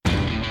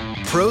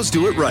Pros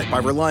do it right by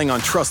relying on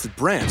trusted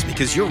brands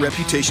because your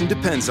reputation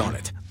depends on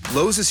it.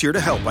 Lowe's is here to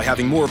help by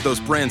having more of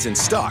those brands in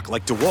stock,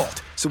 like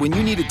DeWalt. So when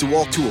you need a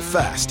DeWalt tool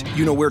fast,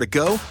 you know where to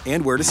go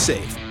and where to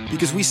save.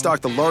 Because we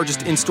stock the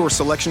largest in-store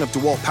selection of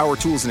DeWalt power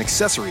tools and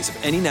accessories of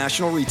any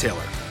national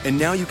retailer. And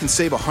now you can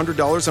save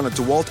 $100 on a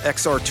DeWalt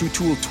XR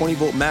 2-tool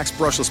 20-volt max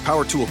brushless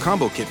power tool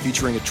combo kit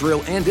featuring a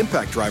drill and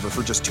impact driver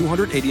for just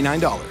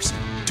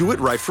 $289. Do it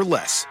right for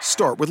less.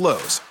 Start with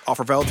Lowe's.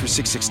 Offer valid through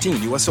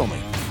 6/16, U.S. only.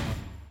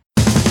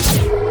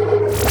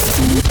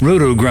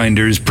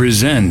 RotoGrinders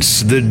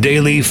presents the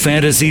Daily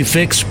Fantasy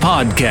Fix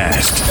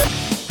podcast.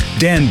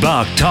 Dan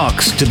Bach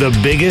talks to the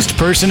biggest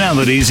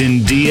personalities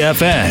in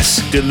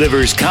DFS,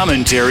 delivers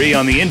commentary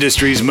on the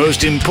industry's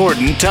most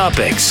important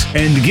topics,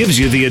 and gives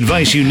you the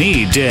advice you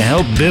need to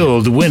help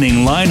build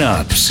winning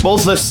lineups.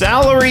 Both the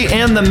salary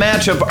and the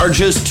matchup are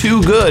just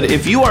too good.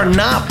 If you are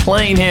not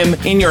playing him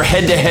in your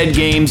head-to-head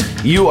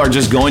games, you are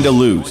just going to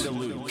lose.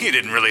 You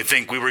didn't really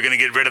think we were going to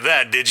get rid of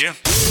that, did you?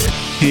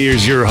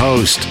 Here's your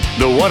host,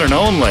 the one and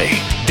only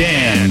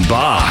Dan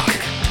Bach.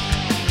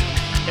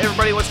 Hey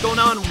everybody, what's going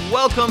on?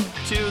 Welcome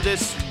to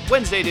this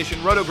Wednesday edition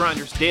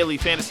RotoGrinders Daily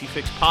Fantasy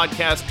Fix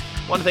podcast.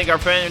 I want to thank our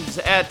friends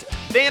at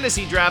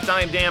Fantasy Draft.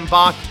 I am Dan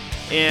Bach,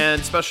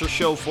 and special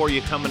show for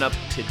you coming up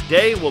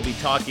today. We'll be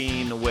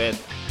talking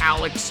with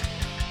Alex,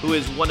 who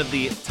is one of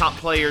the top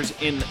players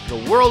in the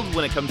world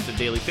when it comes to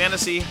daily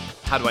fantasy.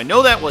 How do I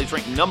know that? Well, he's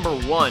ranked number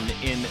 1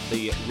 in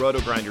the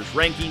RotoGrinders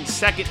ranking,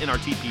 second in our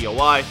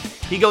TPOI.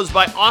 He goes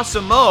by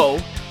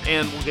Awesemo,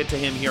 and we'll get to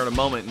him here in a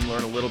moment and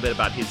learn a little bit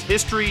about his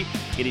history,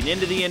 getting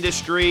into the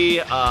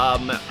industry,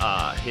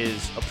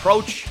 his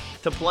approach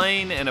to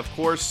playing, and of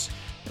course,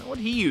 what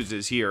he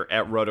uses here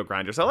at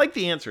RotoGrinders. I like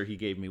the answer he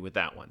gave me with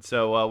that one.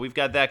 So we've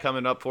got that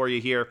coming up for you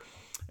here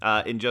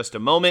in just a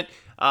moment.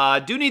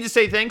 Do need to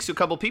say thanks to a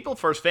couple people.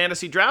 First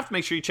Fantasy Draft,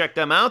 make sure you check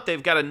them out.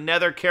 They've got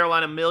another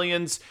Carolina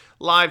Millions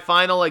live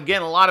final.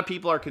 Again, a lot of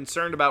people are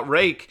concerned about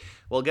Rake.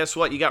 Well, guess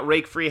what? You got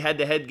rake-free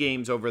head-to-head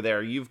games over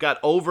there. You've got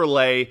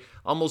overlay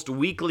almost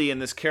weekly in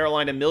this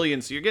Carolina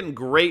Millions, so you're getting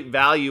great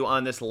value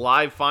on this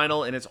live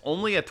final, and it's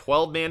only a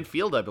 12-man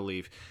field, I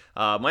believe.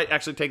 Might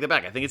actually take that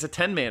back. I think it's a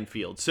 10-man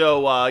field.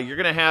 So you're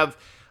going to have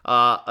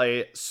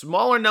a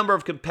smaller number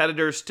of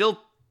competitors still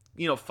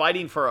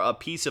fighting for a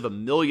piece of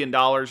 $1 million.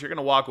 You're going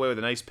to walk away with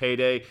a nice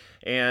payday,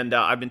 and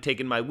I've been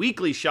taking my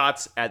weekly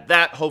shots at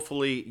that.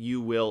 Hopefully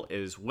you will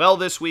as well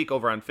this week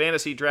over on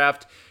Fantasy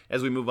Draft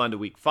as we move on to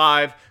Week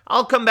 5.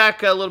 I'll come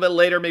back a little bit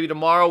later, maybe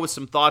tomorrow, with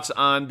some thoughts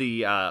on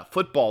the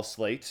football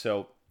slate,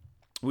 so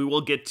we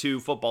will get to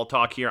football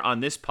talk here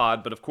on this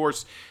pod. But of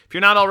course, if you're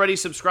not already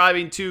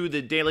subscribing to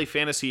the Daily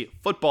Fantasy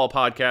Football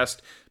Podcast,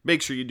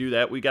 make sure you do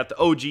that. We got the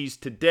OGs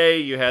today.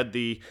 You had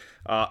the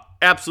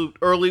absolute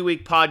early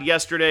week pod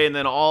yesterday, and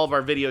then all of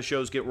our video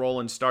shows get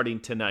rolling starting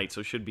tonight,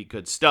 so should be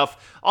good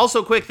stuff.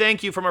 Also, quick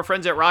thank you from our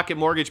friends at Rocket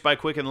Mortgage by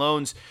Quicken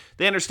Loans.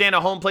 They understand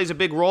a home plays a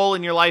big role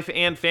in your life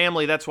and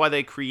family. That's why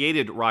they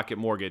created Rocket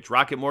Mortgage.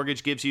 Rocket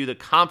Mortgage gives you the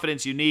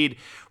confidence you need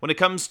when it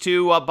comes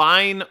to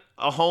buying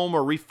a home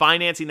or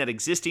refinancing that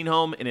existing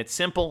home, and it's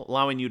simple,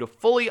 allowing you to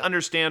fully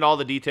understand all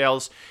the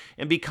details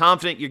and be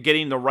confident you're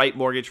getting the right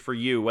mortgage for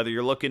you. Whether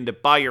you're looking to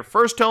buy your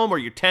first home or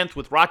your 10th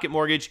with Rocket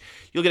Mortgage,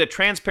 you'll get a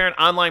transparent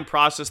online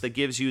process that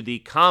gives you the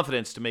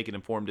confidence to make an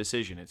informed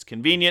decision. It's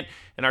convenient,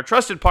 and our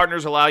trusted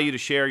partners allow you to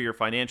share your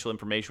financial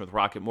information with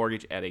Rocket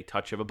Mortgage at a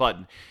touch of a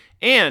button.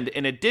 And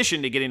in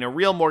addition to getting a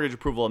real mortgage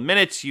approval in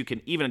minutes, you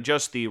can even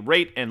adjust the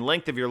rate and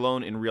length of your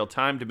loan in real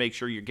time to make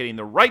sure you're getting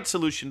the right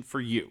solution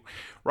for you.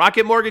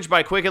 Rocket Mortgage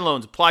by Quicken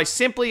Loans. Apply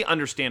simply,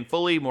 understand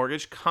fully,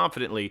 mortgage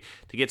confidently.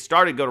 To get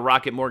started, go to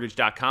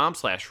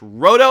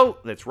rocketmortgage.com/roto.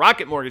 That's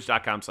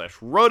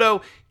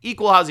rocketmortgage.com/roto.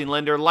 Equal housing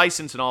lender,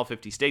 licensed in all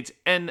 50 states,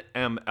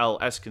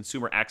 NMLS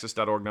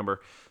consumeraccess.org number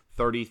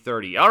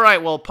 3030. All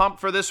right, well, pumped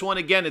for this one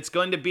again. It's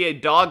going to be a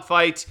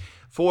dogfight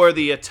for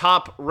the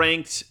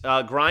top-ranked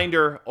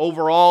grinder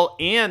overall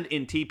and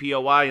in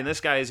TPOI, and this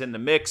guy is in the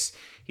mix.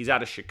 He's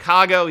out of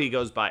Chicago. He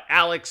goes by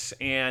Alex,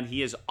 and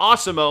he is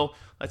Awesemo.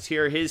 Let's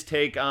hear his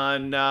take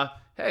on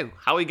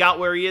how he got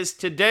where he is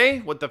today,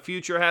 what the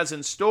future has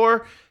in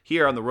store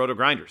here on the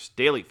RotoGrinders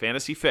Daily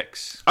Fantasy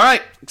Fix. All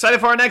right, excited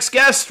for our next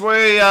guest.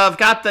 We've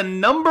got the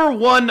number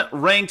 1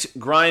 ranked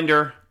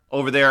grinder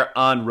over there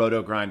on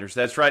RotoGrinders.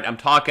 That's right, I'm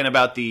talking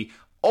about the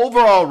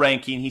overall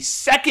ranking. He's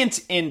second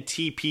in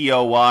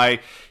TPOI.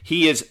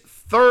 He is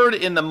third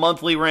in the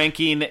monthly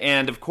ranking,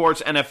 and of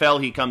course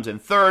NFL he comes in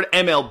third.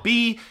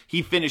 MLB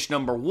he finished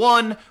number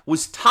 1,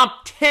 was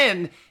top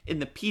 10 in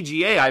the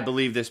PGA I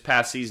believe this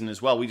past season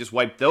as well. We just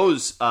wiped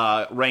those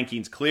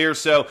rankings clear,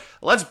 so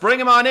let's bring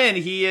him on in.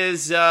 He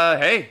is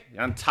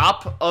on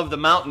top of the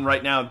mountain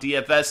right now,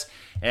 DFS,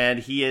 and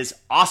he is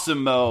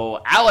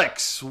Awesemo.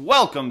 Alex,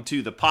 welcome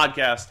to the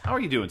podcast. How are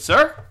you doing,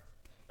 sir?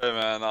 Hey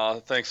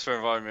man, thanks for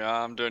inviting me.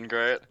 I'm doing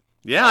great.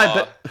 Yeah, I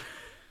bet.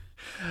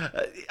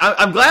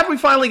 I'm glad we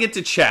finally get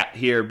to chat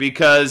here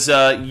because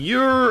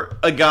you're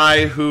a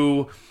guy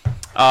who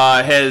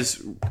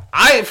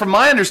from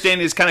my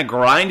understanding, has kind of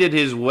grinded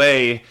his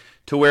way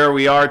to where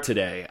we are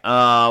today,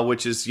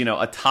 which is,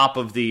 atop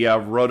of the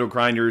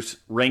RotoGrinders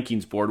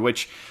rankings board,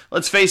 which,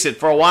 let's face it,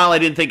 for a while I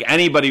didn't think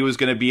anybody was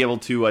going to be able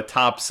to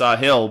top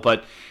Sahil,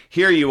 but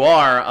here you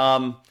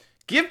are.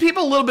 Give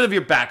people a little bit of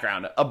your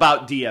background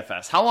about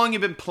DFS. How long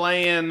you've been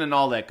playing and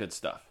all that good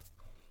stuff.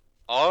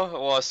 Oh,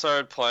 well, I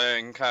started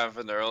playing kind of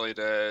in the early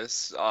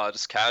days,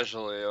 just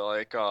casually,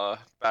 like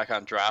back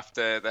on draft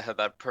day. They had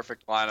that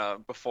perfect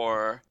lineup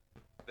before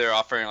they were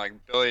offering like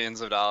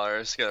billions of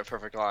dollars to get a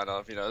perfect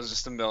lineup. It was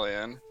just $1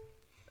 million,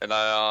 and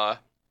I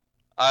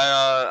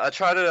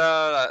tried it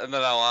out, and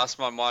then I lost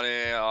my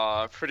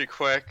money pretty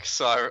quick.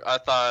 So I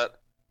thought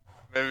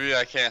maybe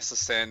I can't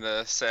sustain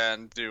this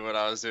and do what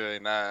I was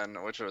doing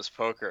then, which was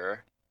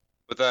poker.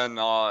 But then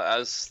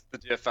as the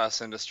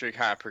DFS industry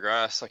kind of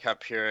progressed, I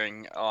kept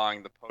hearing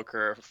along the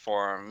poker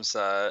forums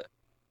that,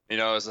 it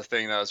was a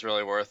thing that was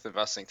really worth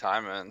investing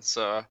time in.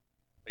 So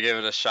I gave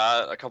it a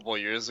shot a couple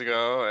of years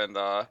ago,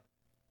 and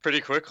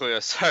pretty quickly I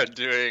started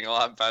doing a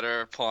lot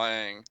better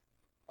playing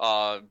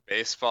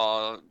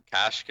baseball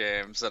cash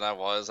games than I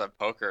was at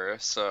poker.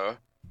 So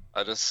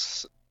I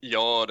just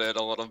YOLO'd it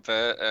a little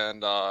bit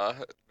and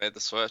made the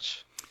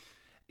switch.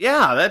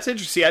 Yeah, that's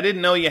interesting. I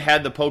didn't know you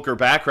had the poker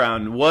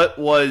background. What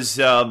was,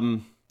 how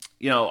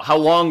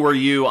long were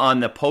you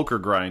on the poker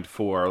grind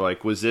for?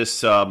 Like, was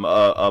this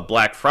a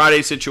Black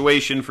Friday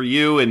situation for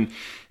you and,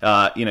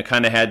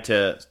 kind of had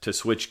to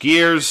switch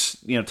gears?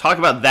 Talk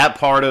about that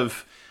part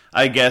of,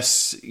 I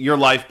guess, your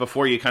life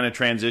before you kind of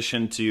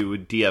transitioned to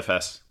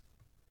DFS.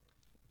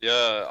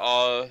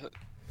 Yeah,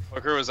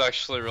 poker was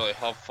actually really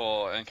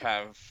helpful in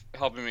kind of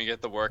helping me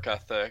get the work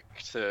ethic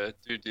to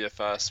do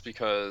DFS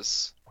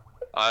because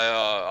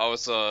I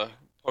was a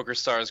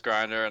PokerStars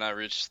grinder and I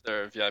reached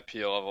their VIP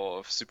level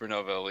of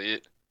Supernova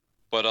Elite.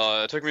 But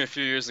it took me a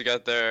few years to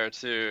get there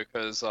too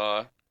because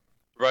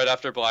right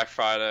after Black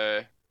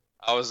Friday,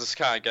 I was just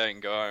kind of getting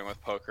going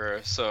with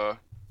poker. So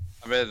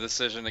I made the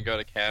decision to go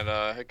to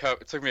Canada.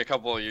 It took me a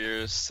couple of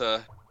years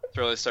to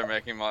really start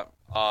making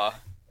a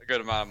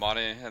good amount of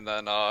money. And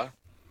then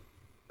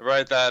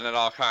right then it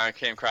all kind of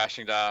came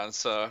crashing down.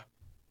 So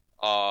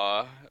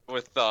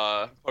with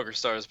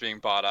PokerStars being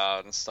bought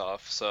out and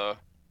stuff, so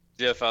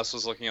DFS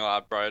was looking a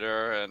lot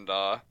brighter, and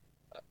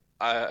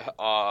I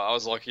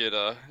was lucky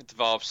to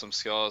develop some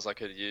skills I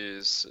could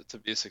use to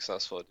be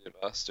successful at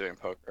DFS doing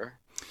poker.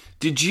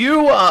 Did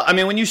you,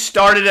 when you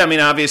started,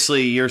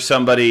 obviously you're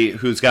somebody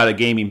who's got a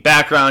gaming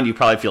background, you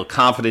probably feel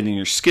confident in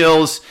your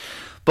skills,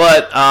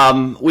 but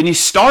when you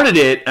started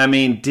it,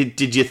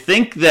 did you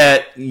think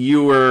that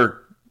you were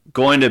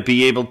going to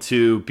be able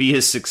to be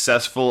as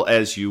successful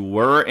as you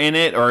were in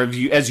it, or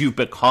as you've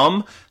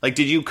become? Like,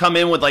 did you come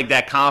in with like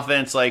that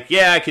confidence, like,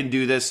 yeah, I can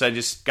do this, I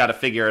just got to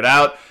figure it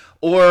out?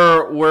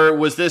 Or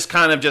was this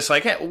kind of just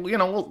like, hey,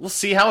 we'll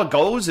see how it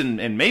goes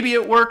and maybe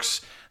it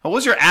works? What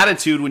was your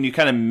attitude when you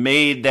kind of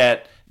made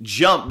that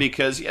jump?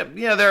 Because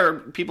there are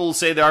people who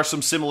say there are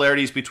some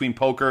similarities between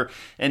poker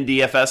and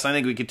DFS. I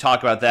think we could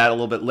talk about that a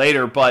little bit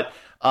later, but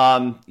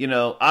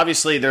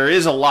obviously there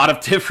is a lot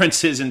of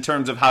differences in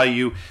terms of how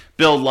you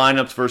build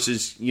lineups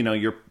versus,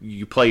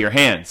 you play your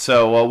hand.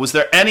 So was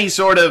there any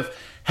sort of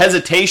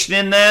hesitation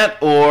in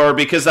that? Or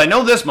because I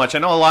know this much, I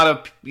know a lot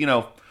of,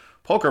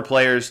 poker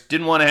players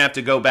didn't want to have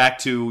to go back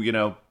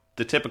to,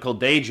 the typical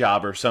day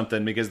job or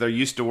something because they're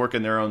used to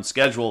working their own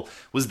schedule.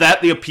 Was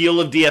that the appeal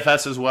of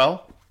DFS as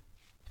well?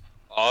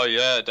 Oh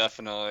yeah,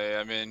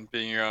 definitely.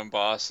 Being your own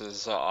boss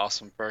is an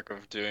awesome perk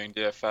of doing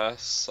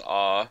DFS.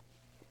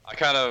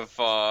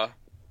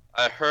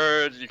 I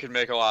heard you could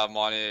make a lot of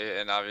money,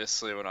 and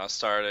obviously when I was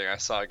starting, I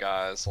saw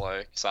guys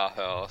like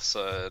Sahil,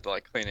 so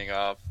like cleaning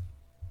up.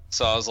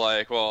 So I was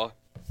like, well,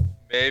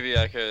 maybe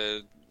I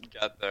could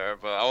get there,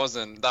 but that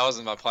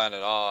wasn't my plan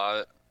at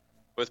all.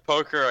 With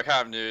poker, I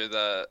kind of knew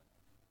that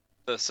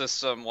the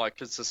system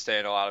could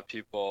sustain a lot of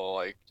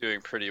people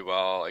doing pretty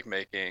well,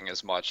 making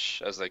as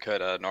much as they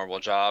could at a normal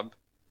job.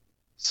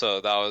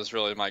 So that was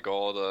really my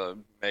goal, to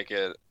make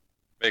a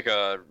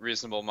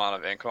reasonable amount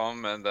of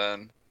income. And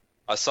then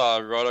I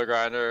saw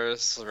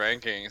RotoGrinders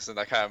rankings, and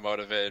that kind of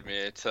motivated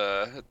me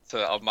to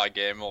up my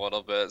game a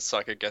little bit so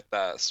I could get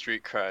that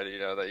street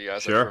cred, that you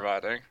guys are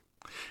providing.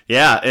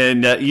 Yeah,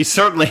 and you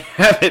certainly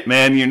have it,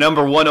 man. You're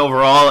number one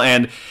overall,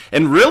 and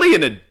really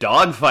in a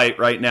dogfight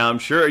right now. I'm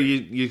sure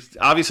you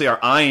obviously are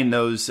eyeing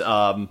those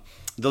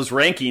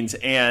rankings,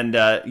 and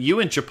you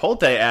and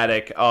Chipotle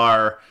Addict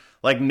are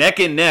like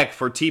neck and neck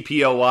for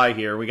TPOY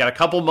here. We got a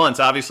couple months,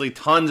 obviously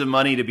tons of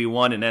money to be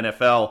won in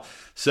NFL,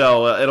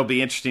 so it'll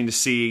be interesting to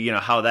see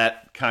how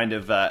that kind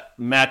of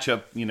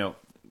matchup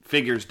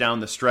figures down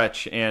the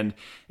stretch, and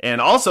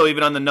also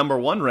even on the number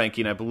one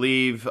ranking, I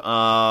believe.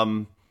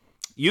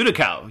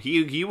 Utica,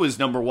 he was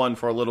number one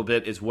for a little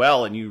bit as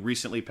well, and you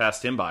recently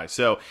passed him by.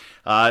 So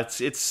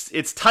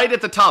it's tight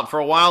at the top. For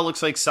a while, it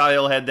looks like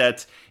Sahil had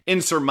that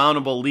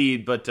insurmountable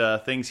lead,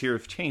 but things here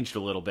have changed a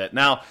little bit.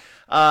 Now,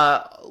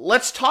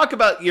 let's talk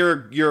about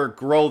your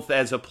growth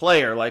as a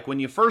player. Like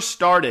when you first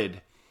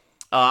started,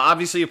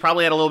 obviously you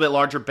probably had a little bit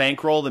larger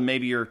bankroll than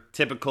maybe your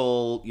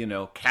typical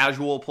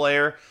casual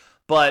player.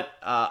 But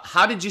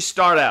how did you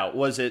start out?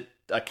 Was it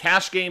a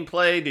cash game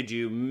play? Did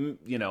you,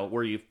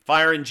 were you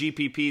firing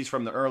GPPs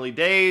from the early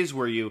days?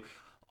 Were you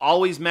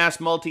always mass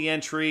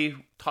multi-entry?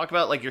 Talk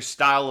about like your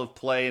style of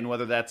play and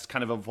whether that's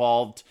kind of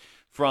evolved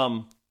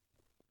from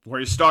where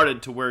you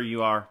started to where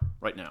you are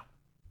right now.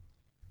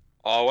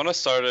 When I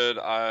started,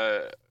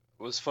 I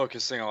was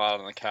focusing a lot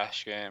on the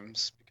cash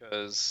games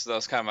because that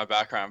was kind of my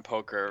background in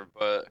poker,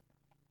 but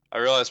I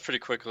realized pretty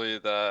quickly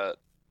that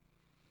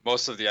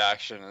most of the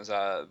action is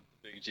at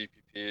big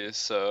GPPs,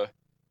 so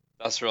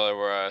that's really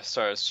where I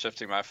started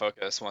shifting my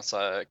focus once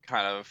I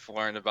kind of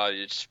learned about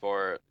each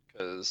sport,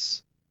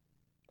 because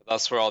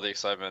that's where all the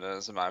excitement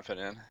is, in my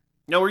opinion.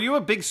 Now, were you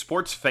a big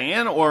sports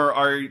fan,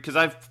 or because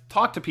I've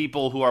talked to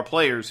people who are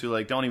players who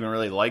like don't even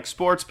really like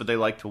sports, but they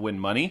like to win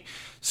money,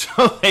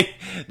 so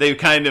they've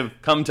kind of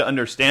come to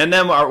understand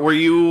them. Were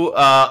you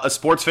a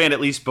sports fan at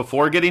least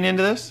before getting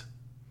into this?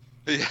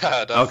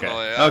 Yeah,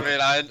 definitely. Okay.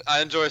 I mean,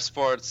 I enjoy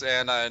sports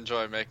and I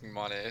enjoy making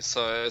money,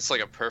 so it's like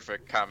a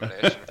perfect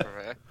combination for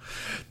me.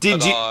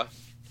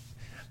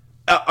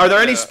 Are there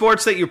any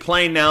sports that you're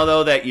playing now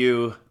though that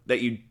you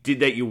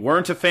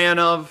weren't a fan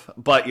of,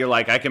 but you're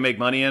like, I can make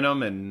money in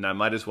them and I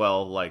might as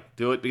well like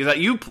do it? Because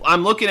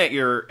I'm looking at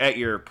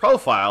your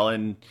profile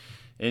and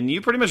you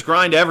pretty much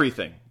grind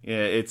everything,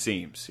 it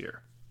seems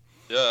here.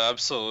 Yeah,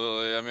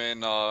 absolutely. I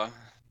mean,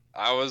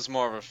 I was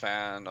more of a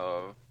fan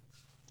of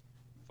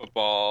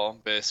football,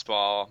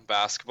 baseball,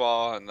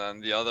 basketball, and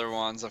then the other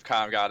ones I've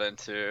kind of got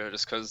into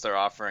just because they're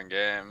offering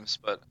games.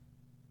 But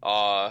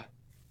I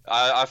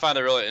find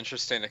it really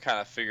interesting to kind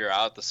of figure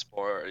out the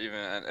sport,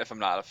 even if I'm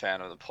not a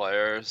fan of the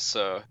players.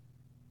 So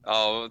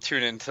I'll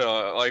tune into,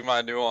 like,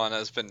 my new one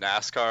has been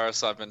NASCAR,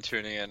 so I've been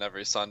tuning in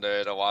every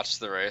Sunday to watch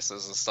the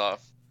races and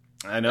stuff.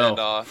 I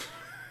know.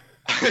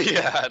 And,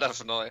 yeah,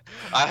 definitely.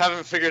 I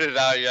haven't figured it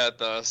out yet,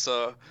 though,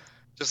 so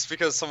just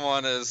because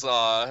someone is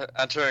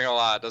entering a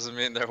lot doesn't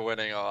mean they're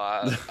winning a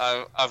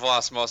lot. I've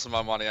lost most of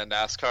my money on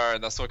NASCAR,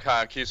 and that's what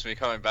kind of keeps me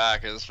coming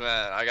back is,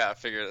 man, I got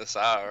to figure this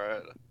out,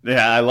 right?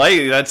 Yeah, I like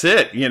it. That's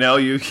it. You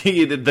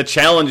the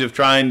challenge of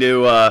trying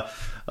to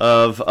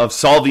of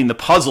solving the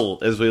puzzle,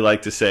 as we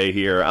like to say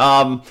here.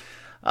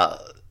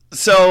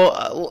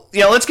 So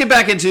let's get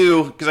back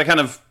into, because I kind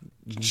of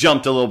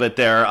jumped a little bit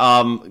there.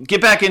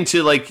 Get back into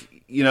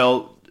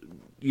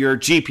your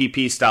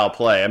GPP style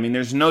play. I mean,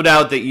 there's no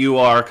doubt that you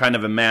are kind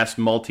of a mass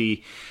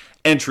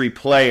multi-entry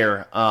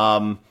player.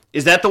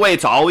 Is that the way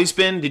it's always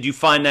been? Did you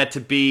find that to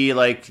be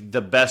like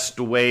the best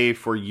way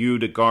for you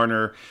to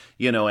garner,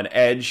 an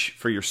edge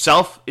for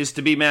yourself, is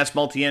to be mass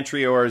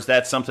multi-entry, or is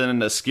that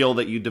something, a skill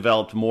that you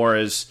developed more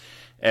as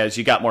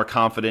you got more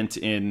confident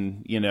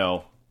in,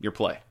 your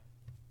play?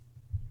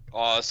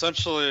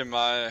 Essentially,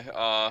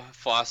 my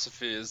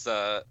philosophy is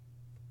that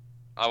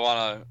I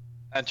want to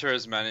enter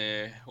as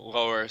many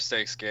lower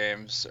stakes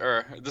games,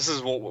 or this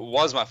is what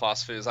was my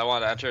philosophy, is I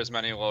want to enter as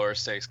many lower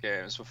stakes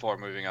games before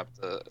moving up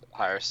to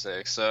higher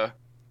stakes. So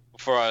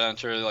before I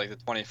enter like the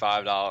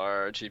 $25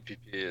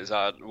 GPPs,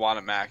 I'd want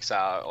to max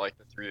out like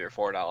the $3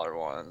 or $4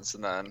 ones,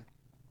 and then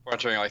for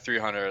entering like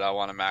 300, I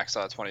want to max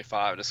out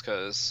 25, just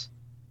because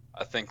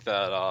I think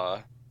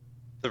that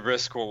the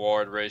risk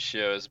reward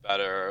ratio is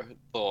better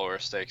the lower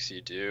stakes you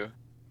do.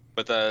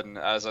 But then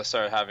as I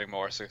started having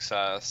more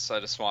success, I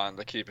just wanted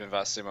to keep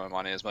investing my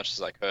money as much as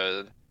I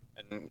could.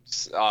 And,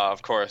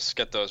 of course,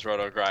 get those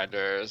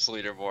RotoGrinders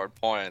leaderboard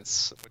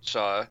points, which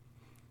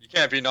you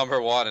can't be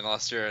number one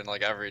unless you're in,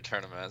 like, every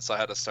tournament. So I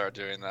had to start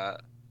doing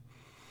that.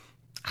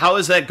 How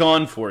has that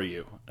gone for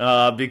you?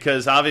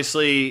 Because,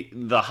 obviously,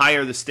 the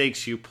higher the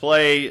stakes you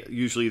play,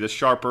 usually the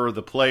sharper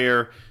the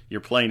player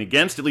you're playing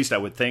against. At least I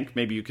would think.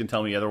 Maybe you can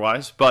tell me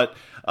otherwise. But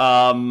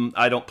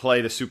I don't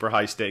play the super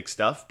high stakes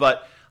stuff.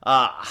 But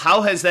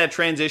how has that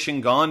transition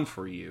gone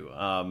for you,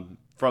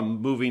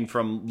 from moving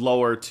from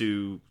lower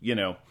to,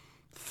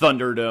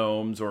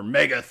 Thunderdomes or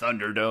Mega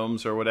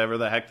Thunderdomes or whatever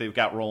the heck they've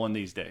got rolling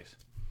these days?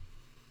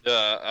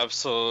 Yeah,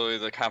 absolutely.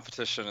 The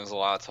competition is a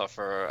lot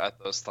tougher at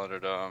those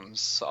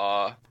Thunderdomes.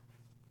 I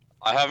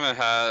haven't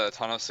had a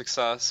ton of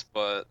success,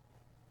 but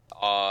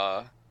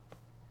I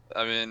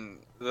mean,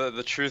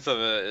 the truth of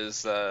it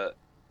is that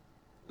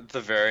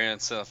the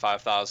variance in a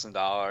 $5,000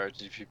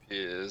 GPP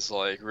is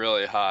like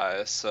really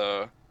high,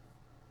 so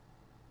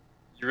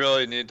you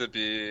really need to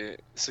be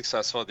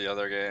successful at the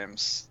other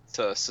games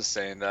to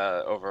sustain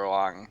that over a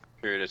long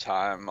period of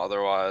time.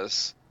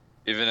 Otherwise,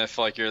 even if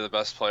like you're the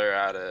best player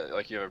at it,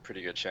 like you have a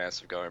pretty good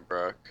chance of going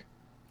broke.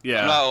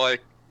 Yeah. I'm not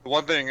like,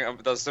 one thing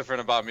that's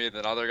different about me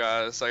than other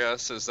guys, I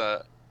guess, is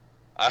that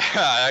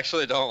I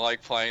actually don't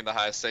like playing the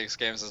high stakes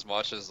games as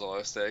much as the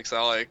low stakes.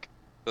 I like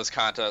those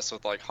contests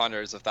with like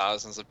hundreds of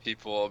thousands of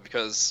people,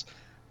 because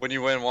when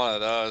you win one of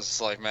those, it's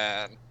like,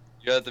 man,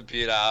 you have to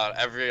beat out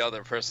every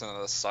other person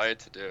on the site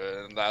to do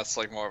it, and that's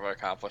like more of an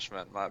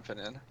accomplishment in my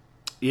opinion.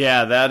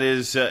 Yeah, that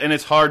is, and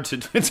it's hard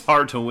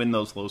to win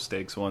those low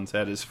stakes ones.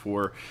 That is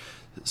for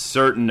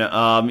certain.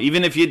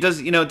 Even if it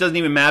doesn't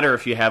even matter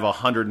if you have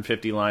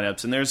 150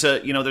 lineups, and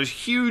there's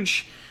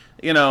huge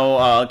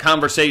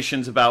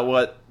conversations about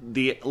what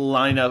the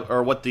lineup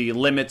or what the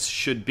limits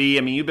should be.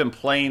 I mean, you've been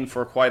playing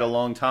for quite a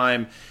long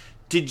time.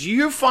 Did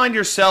you find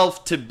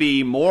yourself to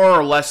be more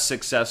or less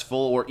successful,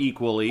 or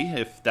equally,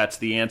 if that's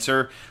the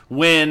answer,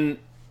 when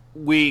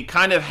we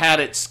kind of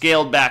had it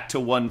scaled back to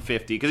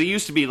 150? Because it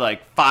used to be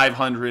like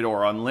 500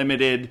 or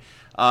unlimited.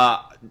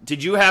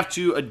 Did you have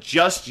to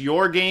adjust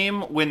your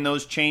game when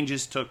those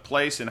changes took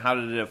place, and how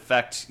did it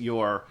affect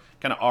your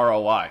kind of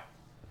ROI?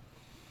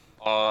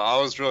 I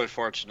was really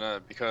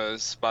fortunate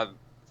because by the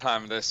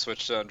time they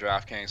switched on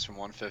DraftKings from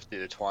 150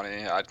 to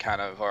 20, I'd kind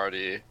of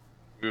already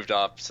moved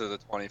up to the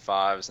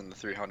 25s and the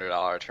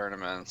 $300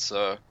 tournaments.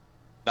 So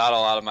not a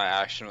lot of my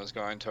action was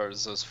going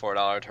towards those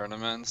 $4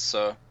 tournaments.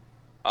 So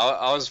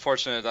I was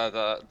fortunate that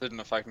that didn't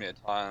affect me a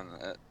ton.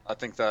 I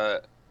think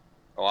that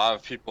a lot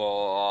of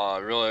people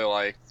really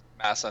liked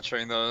mass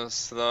entering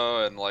those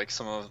though, and like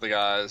some of the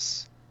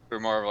guys who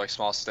were more of like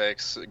small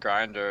stakes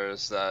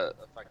grinders, that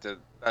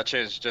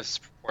change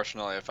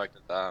disproportionately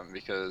affected them,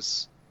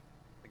 because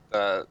I think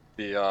that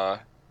the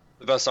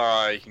best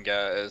ROI you can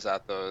get is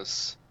at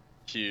those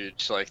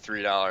huge like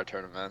 $3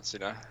 tournaments,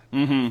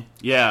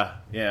 Yeah,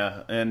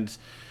 and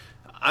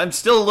I'm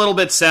still a little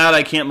bit sad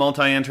I can't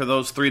multi-enter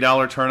those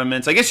 $3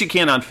 tournaments. I guess you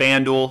can on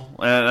FanDuel,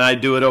 and I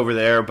do it over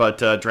there, but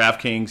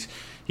DraftKings,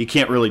 you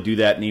can't really do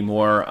that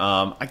anymore.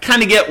 I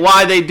kind of get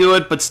why they do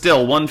it, but still,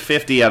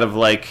 150 out of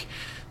like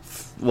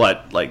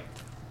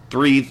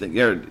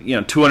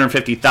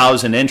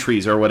 250,000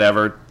 entries or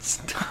whatever.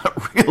 It's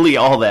not really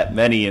all that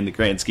many in the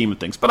grand scheme of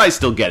things, but I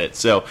still get it.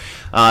 So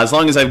as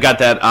long as I've got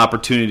that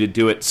opportunity to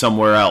do it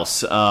somewhere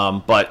else.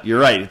 But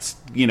you're right. It's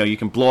you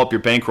can blow up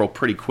your bankroll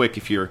pretty quick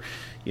if you're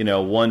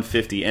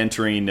 150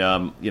 entering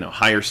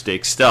higher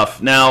stakes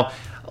stuff. Now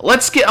I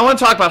want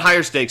to talk about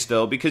higher stakes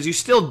though, because you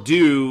still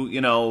do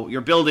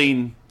you're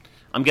building,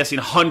 I'm guessing,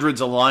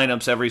 hundreds of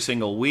lineups every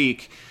single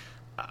week.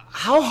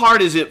 How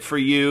hard is it for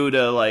you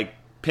to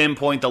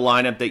pinpoint the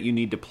lineup that you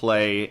need to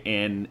play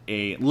in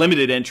a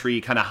limited entry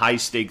kind of high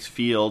stakes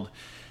field?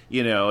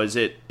 Is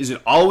it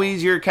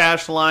always your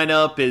cash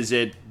lineup? Is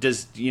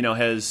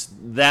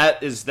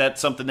that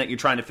something that you're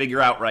trying to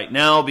figure out right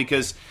now?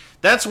 Because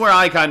that's where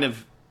I kind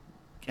of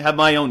have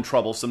my own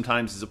trouble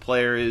sometimes as a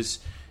player, is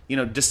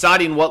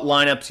deciding what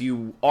lineups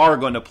you are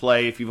going to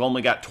play if you've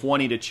only got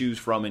 20 to choose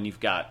from and you've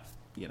got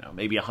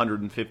maybe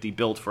 150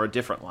 built for a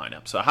different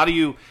lineup. So how do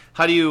you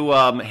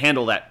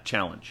handle that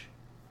challenge?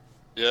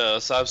 Yeah,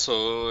 it's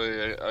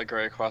absolutely a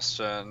great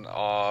question.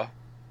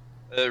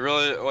 It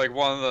really,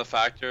 one of the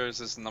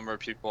factors is the number of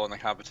people in the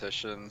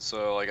competition.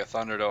 So, a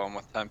Thunderdome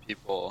with 10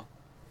 people,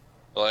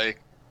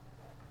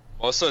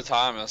 most of the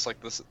time it's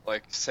this,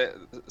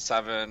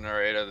 7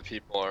 or 8 of the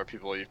people are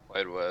people you've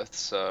played with.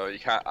 So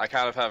I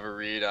kind of have a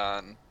read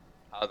on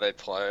how they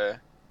play.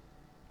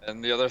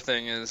 And the other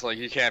thing is,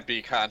 you can't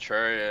be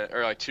contrarian,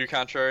 or too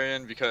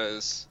contrarian,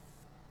 because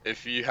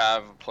if you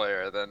have a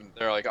player, then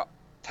they're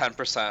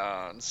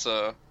 10% owned.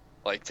 So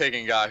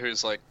taking a guy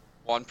who's 1%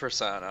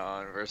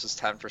 owned versus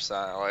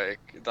 10%,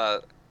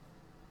 that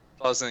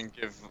doesn't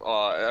give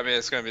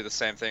it's going to be the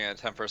same thing in a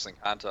 10-person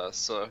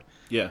contest. So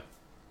yeah,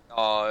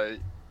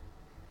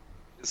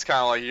 it's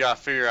kind of you got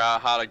to figure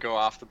out how to go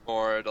off the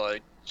board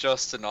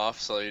just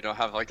enough so you don't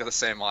have the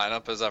same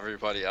lineup as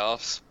everybody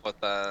else, but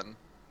then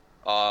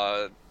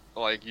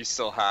you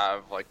still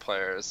have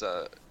players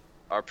that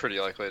are pretty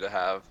likely to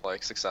have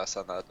success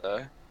on that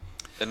day.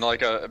 In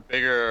a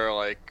bigger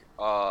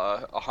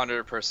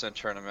 100-person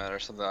tournament or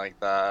something like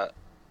that,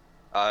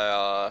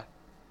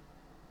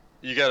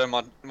 you get a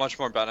much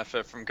more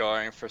benefit from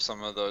going for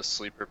some of those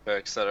sleeper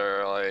picks that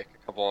are a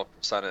couple of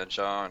percentage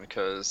owned,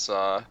 because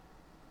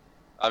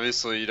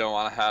obviously you don't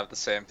want to have the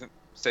same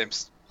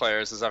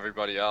players as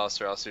everybody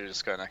else, or else you're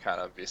just going to kind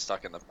of be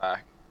stuck in the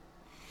pack.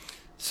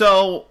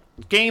 So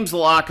games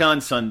lock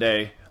on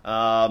Sunday.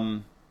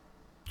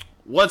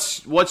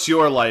 What's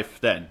your life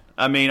then?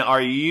 I mean,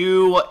 are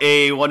you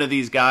one of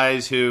these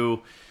guys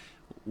who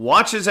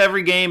watches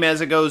every game as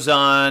it goes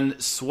on,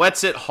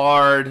 sweats it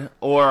hard,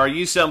 or are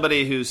you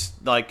somebody who's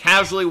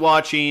casually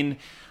watching,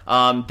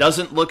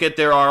 doesn't look at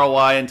their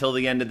ROI until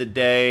the end of the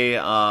day?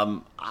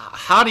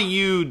 How do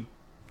you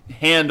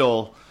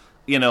handle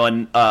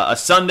a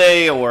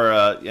Sunday or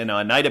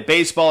a night of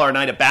baseball or a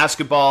night of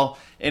basketball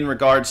in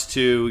regards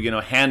to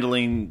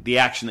handling the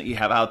action that you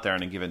have out there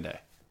on a given day?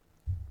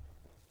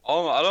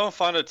 I don't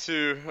find it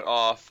too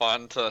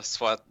fun to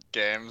sweat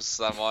games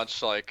that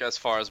much, as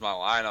far as my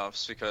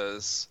lineups,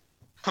 because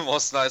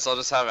most nights I'll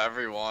just have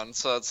everyone.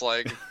 So it's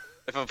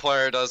if a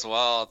player does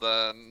well,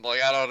 then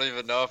I don't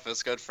even know if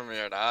it's good for me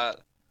or not.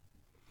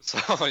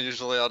 So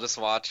usually I'll just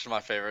watch my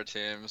favorite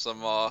teams.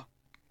 I'm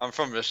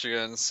from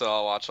Michigan, so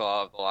I'll watch a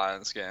lot of the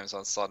Lions games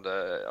on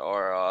Sunday,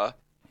 or I'm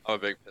a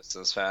big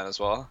Pistons fan as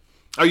well.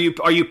 Are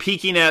you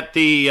peeking at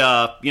the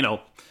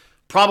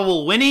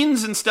probable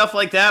winnings and stuff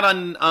like that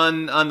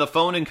on the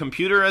phone and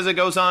computer as it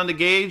goes on to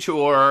gauge,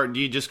 or do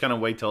you just kind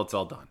of wait till it's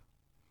all done?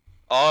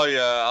 Oh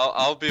yeah,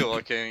 I'll be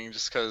looking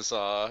just because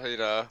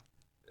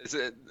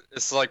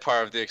it's like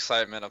part of the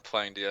excitement of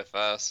playing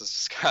DFS. It's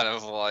just kind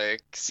of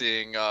like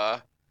seeing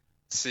how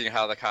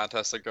the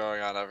contests are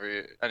going on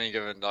any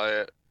given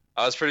night.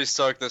 I was pretty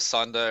stoked this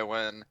Sunday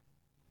when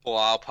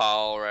Bilal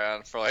Powell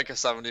ran for like a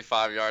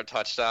 75-yard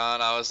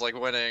touchdown. I was like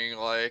winning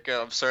like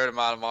an absurd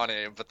amount of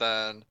money, but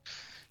then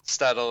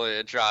steadily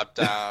it dropped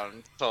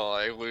down to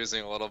like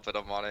losing a little bit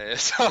of money.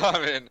 So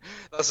I mean,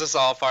 that's just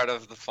all part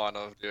of the fun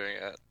of doing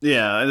it.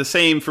 Yeah, the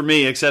same for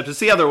me, except it's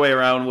the other way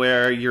around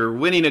where you're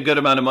winning a good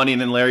amount of money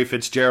and then Larry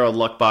Fitzgerald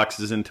luck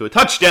boxes into a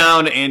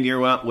touchdown and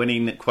you're not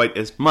winning quite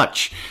as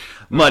much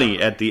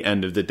money at the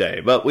end of the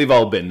day. But we've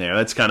all been there.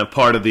 That's kind of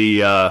part of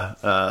the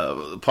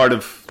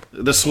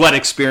sweat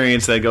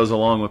experience that goes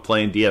along with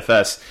playing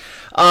DFS.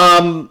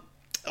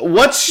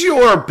 What's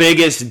your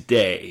biggest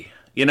day?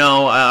 You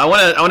know, I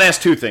want to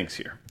ask two things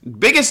here.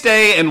 Biggest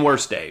day and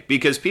worst day,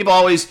 because people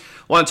always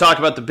want to talk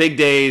about the big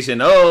days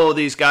and,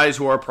 these guys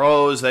who are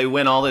pros, they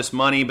win all this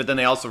money, but then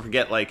they also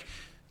forget, like,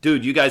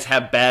 dude, you guys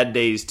have bad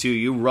days too.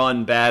 You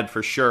run bad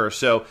for sure.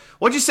 So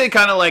what'd you say,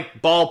 kind of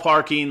like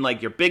ballparking,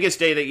 like your biggest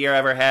day that you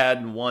ever had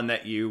and one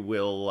that you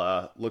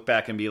will look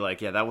back and be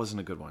like, yeah, that wasn't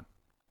a good one?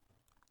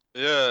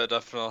 Yeah,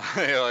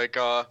 definitely. Like,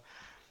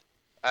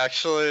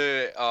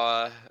 actually,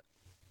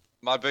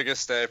 my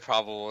biggest day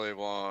probably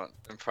won't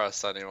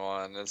impress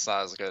anyone. It's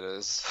not as good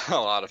as a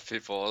lot of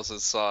people's.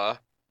 It's, I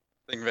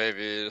think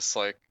maybe just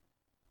like,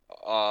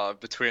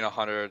 between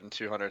 100 and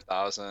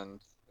 200,000.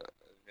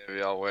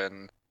 Maybe I'll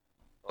win.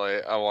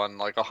 Like, I won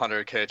like a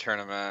 100K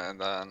tournament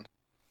and then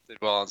did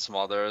well on some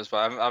others,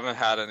 but I haven't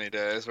had any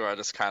days where I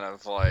just kind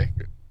of like,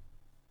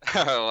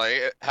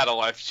 like had a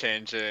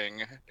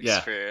life-changing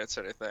experience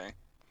or anything.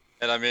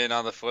 And I mean,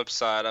 on the flip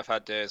side, I've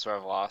had days where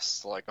I've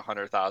lost like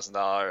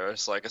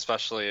 $100,000, like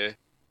especially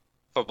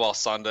football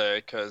Sunday,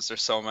 because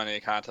there's so many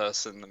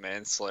contests in the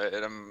main slate.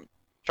 I'm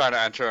trying to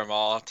enter them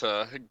all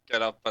to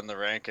get up in the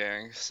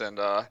rankings, and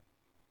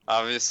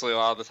obviously a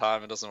lot of the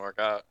time it doesn't work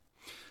out.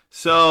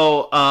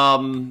 So,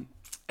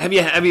 have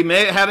you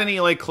had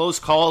any like close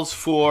calls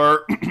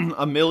for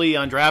a milli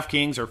on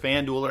DraftKings or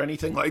FanDuel or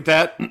anything like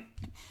that?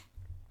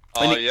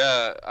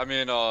 Yeah. I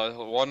mean,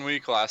 1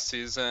 week last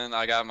season,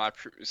 I got my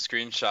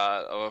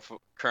screenshot of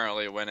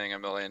currently winning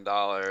 $1 million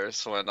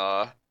when,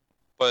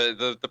 but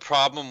the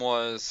problem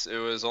was it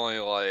was only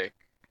like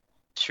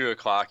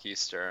 2:00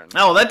 Eastern.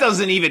 Oh, that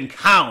doesn't even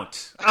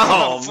count.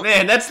 Oh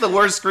man, that's the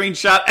worst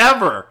screenshot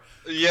ever.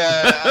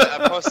 Yeah,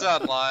 I posted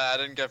online. I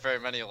didn't get very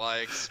many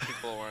likes.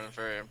 People weren't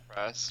very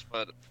impressed,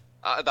 but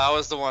that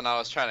was the one I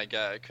was trying to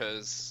get,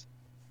 because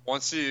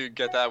once you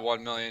get that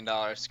 $1 million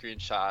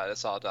screenshot,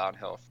 it's all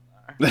downhill from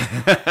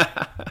there.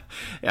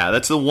 Yeah,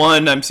 that's the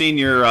one. I'm seeing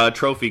your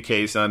trophy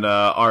case on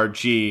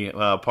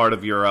RG, part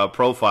of your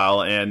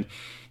profile, and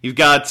you've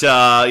got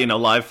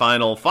live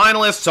final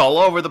finalists all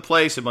over the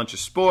place, a bunch of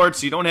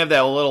sports. You don't have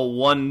that little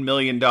 $1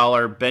 million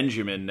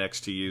Benjamin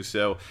next to you,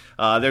 so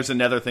there's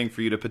another thing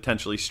for you to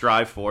potentially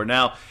strive for.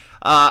 Now,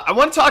 I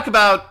want to talk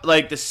about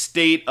like the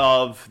state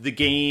of the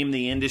game,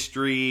 the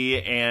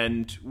industry,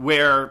 and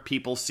where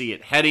people see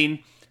it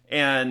heading.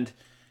 And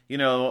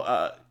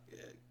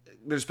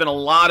there's been a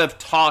lot of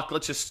talk.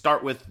 Let's just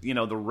start with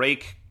the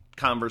rake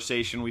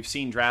conversation. We've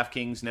seen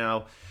DraftKings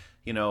now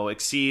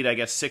exceed, I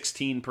guess,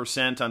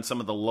 16% on some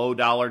of the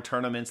low-dollar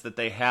tournaments that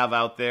they have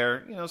out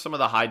there. Some of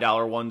the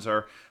high-dollar ones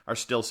are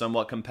still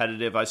somewhat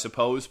competitive, I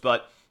suppose.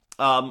 But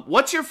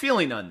what's your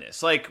feeling on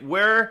this? Like,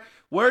 where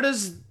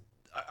is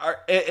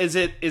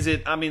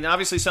it? I mean,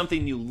 obviously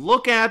something you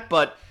look at,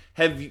 but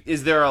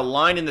is there a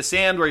line in the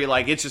sand where you're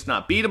like, it's just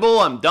not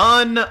beatable, I'm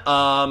done?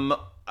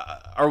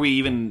 Are we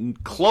even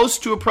close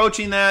to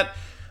approaching that?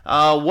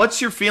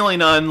 What's your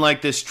feeling on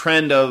like this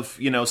trend of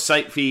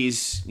site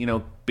fees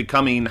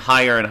becoming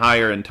higher and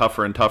higher and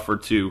tougher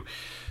to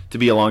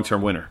be a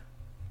long-term winner?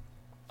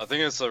 I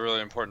think it's a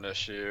really important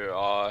issue.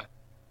 I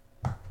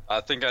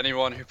think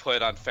anyone who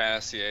played on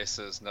Fantasy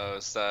Aces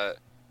knows that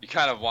you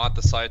kind of want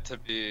the site to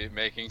be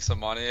making some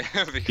money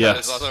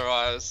because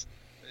otherwise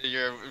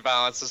your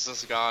balance is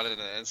just gone in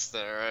an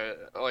instant, right?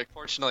 Like,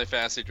 fortunately,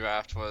 Fantasy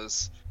Draft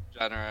was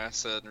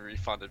generous and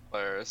refunded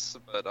players,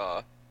 but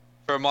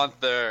for a month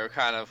they're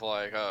kind of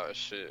like, oh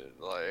shit,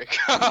 like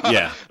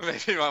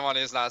maybe my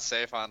money is not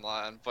safe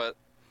online. But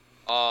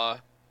I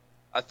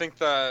think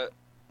that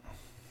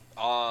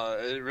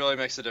it really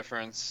makes a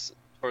difference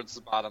towards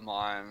the bottom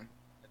line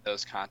in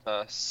those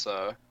contests.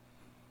 So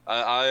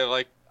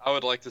I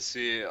would like to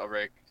see a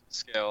rake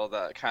scale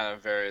that kind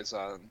of varies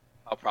on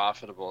how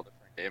profitable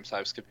different game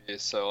types could be.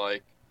 So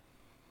like,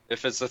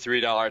 if it's a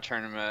 $3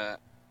 tournament,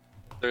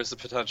 there's the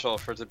potential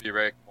for it to be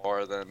raked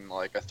more than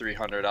like a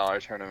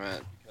 $300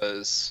 tournament,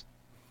 because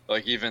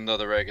like, even though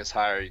the rake is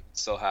higher, you can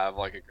still have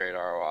like a great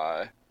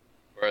ROI.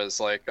 Whereas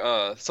like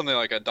something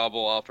like a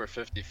double up or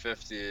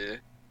 50-50,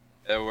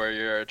 where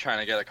you're trying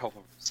to get a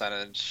couple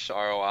percentage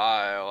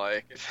ROI,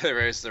 like if they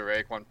raise the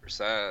rake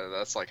 1%,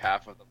 that's like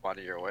half of the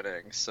money you're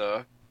winning.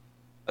 So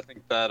I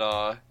think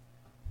that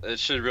it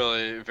should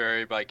really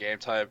vary by game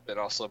type and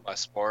also by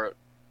sport.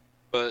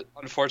 But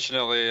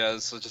unfortunately,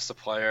 as just a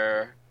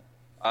player,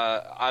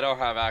 I don't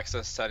have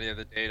access to any of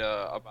the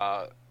data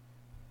about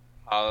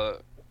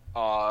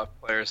how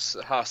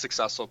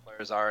successful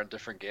players are in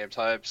different game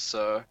types.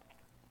 So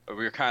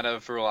we're kind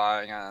of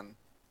relying on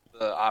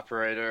the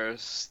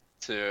operators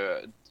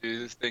to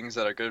do things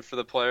that are good for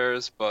the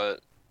players,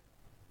 but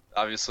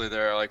obviously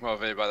they're like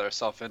motivated by their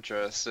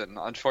self-interest. And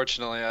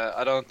unfortunately,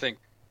 I don't think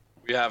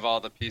we have all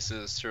the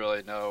pieces to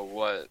really know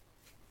what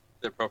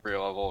the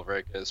appropriate level of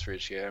rake is for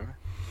each game.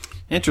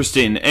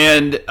 Interesting.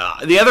 And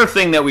the other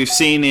thing that we've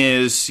seen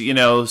is,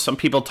 some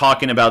people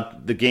talking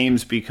about the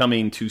games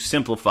becoming too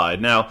simplified.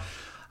 Now,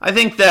 I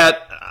think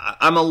that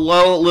I'm a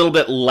little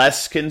bit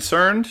less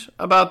concerned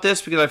about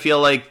this because I feel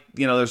like,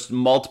 there's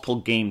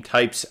multiple game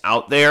types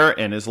out there,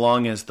 and as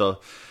long as the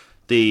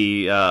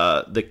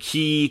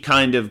key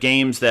kind of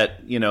games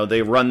that,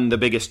 they run the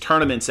biggest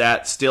tournaments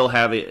at still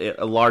have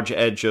a large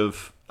edge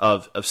of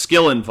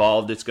skill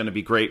involved, it's going to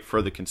be great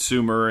for the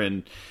consumer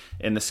and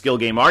the skill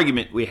game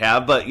argument we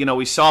have. But,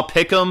 we saw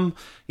Pick'em,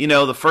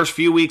 the first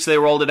few weeks they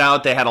rolled it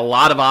out, they had a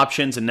lot of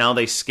options, and now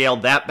they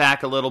scaled that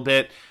back a little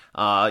bit.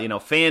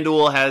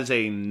 FanDuel has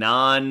a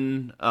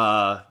non-salary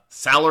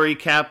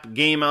cap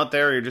game out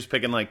there. You're just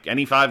picking like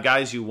any 5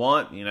 guys you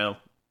want, to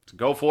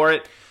go for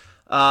it.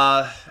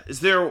 Is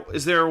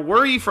there a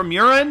worry from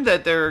your end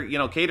that they're,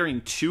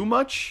 catering too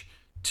much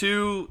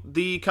to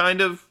the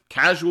kind of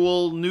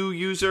casual new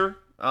user,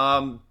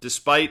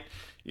 despite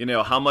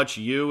how much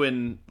you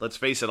and, let's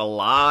face it, a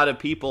lot of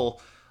people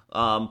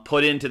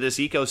put into this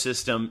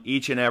ecosystem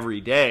each and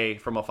every day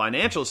from a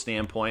financial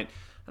standpoint?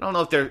 I don't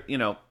know if they're,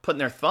 putting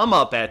their thumb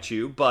up at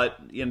you,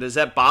 but does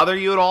that bother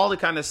you at all to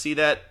kind of see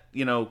that,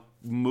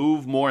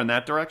 move more in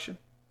that direction?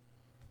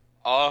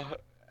 The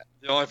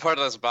only part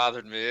that's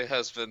bothered me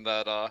has been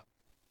that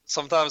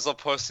sometimes they'll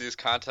post these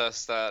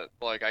contests that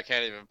like I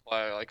can't even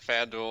play, like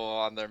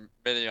FanDuel on their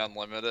Mini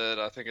Unlimited,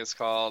 I think it's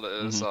called,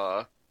 is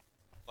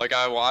like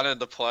I wanted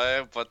to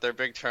play, but their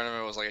big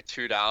tournament was like a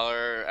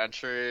 $2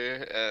 entry,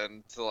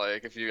 and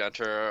like if you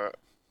enter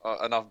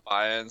enough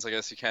buy-ins, I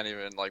guess you can't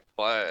even like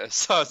play.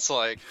 So it's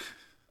like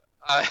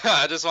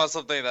I just want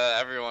something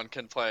that everyone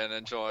can play and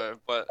enjoy.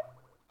 But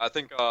I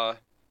think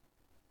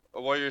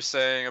what you're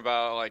saying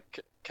about like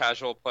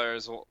casual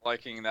players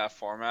liking that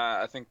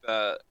format, I think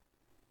that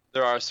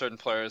there are certain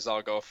players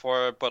that'll go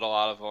for it, but a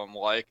lot of them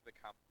like the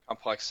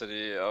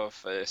complexity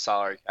of a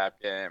salary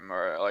cap game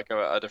or like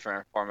a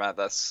different format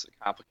that's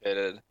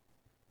complicated,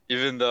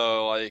 even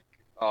though like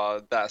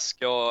that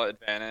skill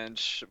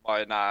advantage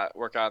might not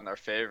work out in their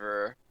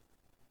favor.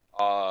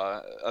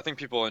 I think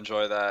people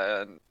enjoy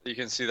that, and you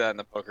can see that in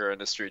the poker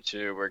industry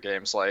too, where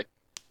games like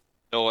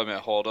No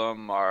Limit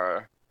Hold'em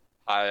are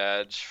high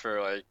edge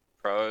for like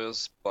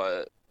pros,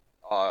 but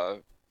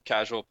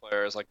casual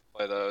players like to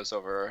play those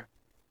over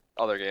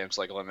other games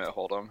like Limit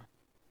Hold'em.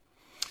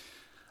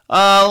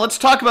 Let's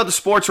talk about the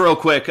sports real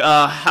quick.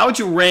 How would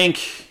you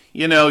rank,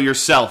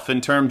 yourself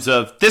in terms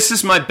of this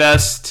is my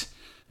best,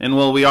 and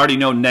well, we already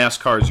know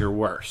NASCAR is your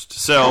worst.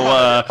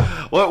 So,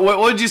 what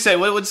would you say?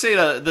 What would say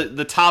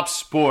the top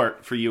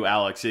sport for you,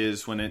 Alex,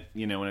 is when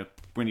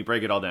you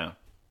break it all down?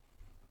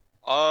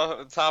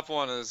 The top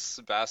one is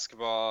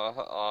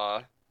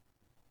basketball.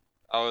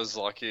 I was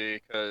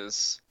lucky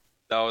because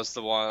that was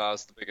the one I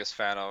was the biggest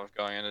fan of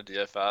going into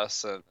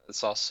DFS, and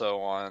it's also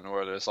one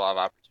where there's a lot of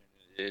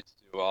opportunity to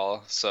do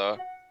well. So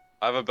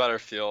I have a better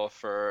feel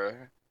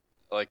for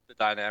like the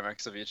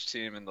dynamics of each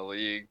team in the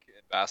league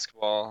in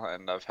basketball,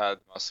 and I've had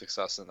the most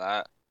success in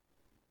that.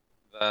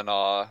 Then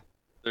I've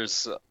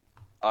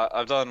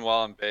done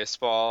well in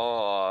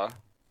baseball.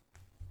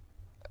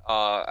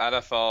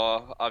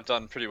 NFL, I've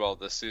done pretty well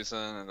this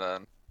season, and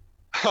then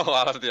a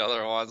lot of the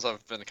other ones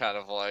I've been kind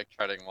of like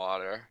treading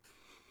water.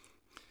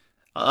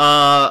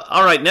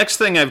 All right, next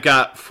thing I've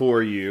got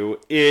for you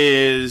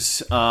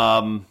is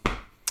two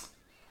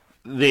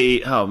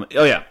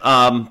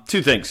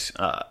things.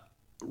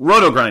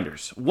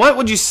 RotoGrinders. What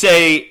would you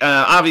say?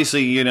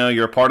 Obviously,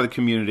 you're a part of the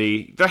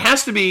community. There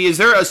has to be. Is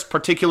there a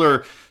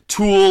particular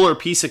tool or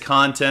piece of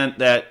content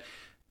that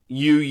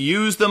you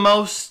use the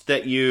most,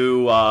 that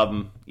you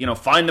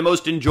find the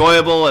most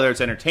enjoyable, whether it's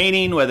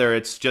entertaining, whether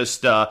it's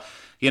just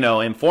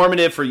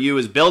informative for you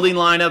as building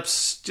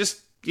lineups?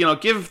 Just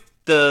give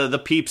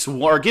the peeps,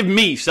 or give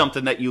me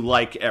something that you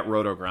like at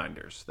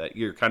RotoGrinders that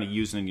you're kind of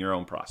using in your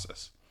own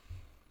process.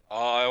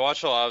 I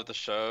watch a lot of the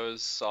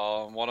shows.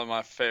 One of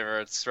my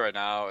favorites right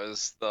now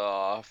is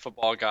the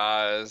Football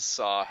Guys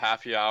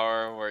Happy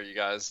Hour, where you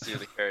guys do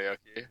the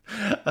karaoke.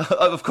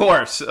 Of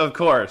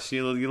course.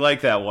 You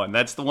like that one.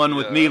 That's the one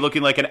with me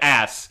looking like an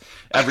ass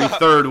every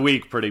third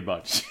week, pretty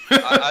much.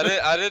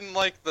 I didn't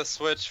like the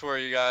switch where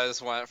you guys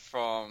went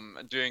from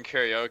doing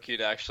karaoke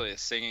to actually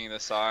singing the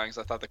songs.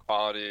 I thought the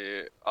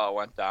quality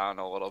went down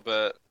a little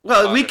bit.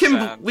 Well, we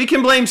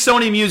can blame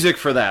Sony Music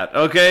for that.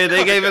 Okay,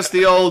 they gave us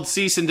the old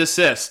cease and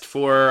desist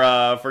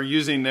for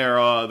using their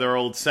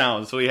old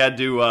sound, so we had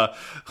to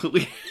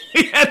we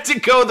had to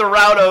go the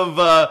route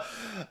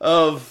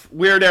of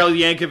Weird Al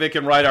Yankovic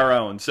and write our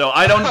own. So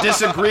I don't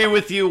disagree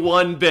with you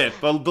one bit,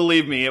 but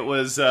believe me, it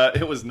was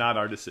not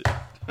our decision.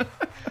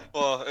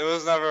 Well, it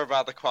was never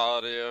about the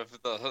quality of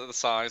the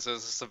songs. It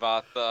was just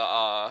about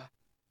the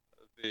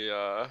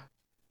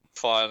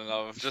fun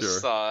of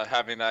just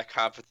having that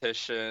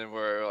competition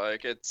where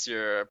like it's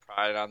your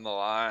pride on the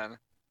line.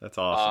 That's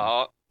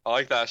awesome. I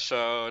like that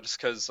show just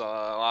because a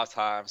lot of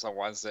times on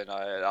Wednesday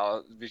night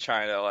I'll be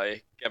trying to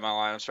like get my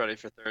lineups ready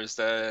for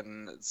Thursday,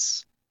 and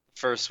it's the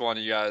first one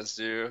you guys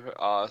do.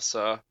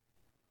 So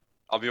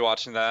I'll be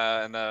watching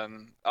that, and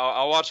then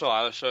I'll watch a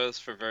lot of shows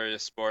for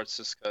various sports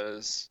just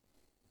because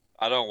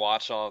I don't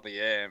watch all of the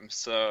games.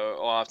 So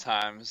a lot of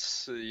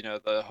times,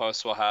 the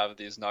host will have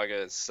these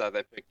nuggets that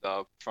they picked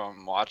up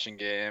from watching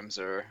games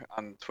or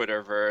on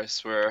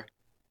Twitterverse where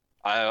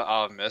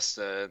I'll have missed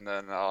it, and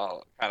then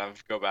I'll kind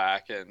of go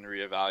back and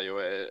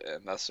reevaluate,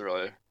 and that's a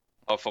really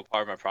helpful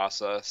part of my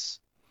process.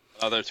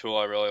 Another tool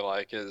I really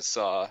like is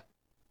the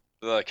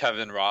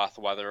Kevin Roth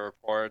weather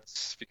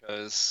reports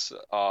because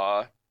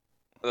that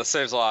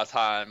saves a lot of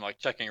time, like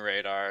checking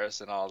radars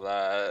and all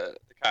that.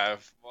 Kind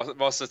of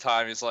most of the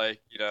time, he's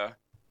like,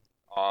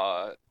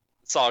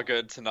 it's all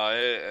good tonight,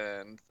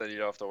 and then you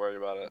don't have to worry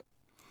about it.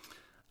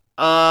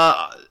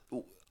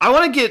 I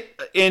want to get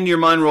in your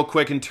mind real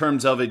quick in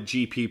terms of a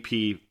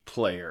GPP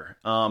player,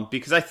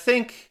 because I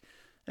think,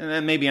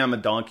 and maybe I'm a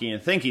donkey in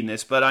thinking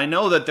this, but I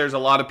know that there's a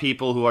lot of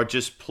people who are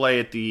just play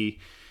it the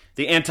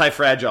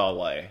anti-fragile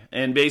way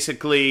and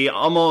basically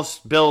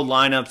almost build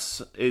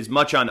lineups as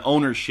much on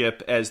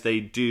ownership as they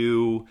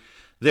do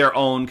their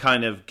own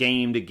kind of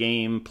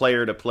game-to-game,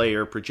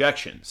 player-to-player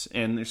projections.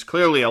 And there's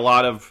clearly a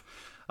lot of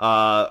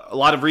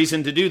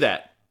reason to do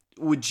that.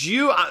 Would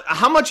you?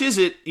 How much is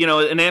it?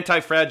 An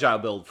anti-fragile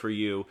build for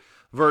you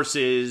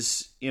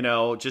versus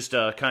just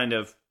a kind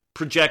of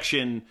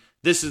projection.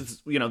 This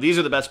is these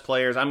are the best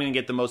players. I'm going to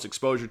get the most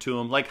exposure to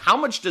them. Like, how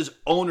much does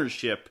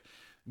ownership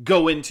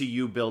go into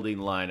you building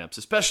lineups,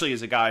 especially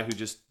as a guy who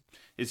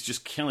is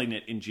just killing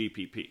it in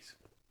GPPs?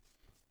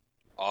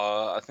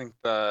 I think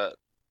that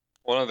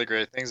one of the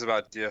great things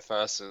about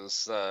DFS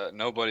is that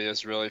nobody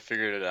has really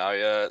figured it out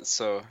yet.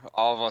 So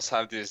all of us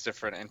have these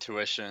different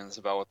intuitions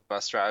about what the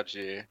best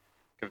strategy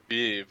could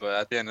be, but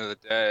at the end of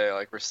the day,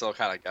 like, we're still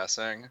kind of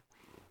guessing.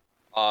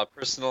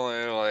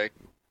 Personally, like,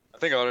 I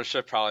think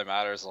ownership probably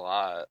matters a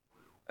lot,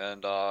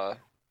 and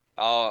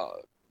I'll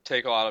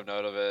take a lot of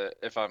note of it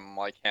if I'm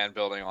like hand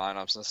building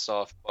lineups and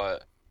stuff.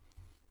 But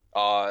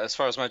as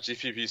far as my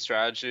GPP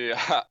strategy,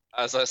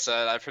 as I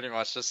said, I pretty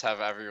much just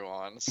have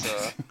everyone.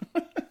 So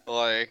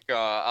like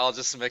I'll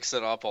just mix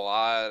it up a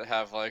lot,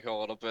 have like a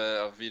little bit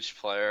of each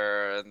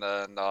player, and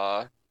then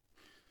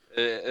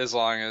as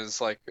long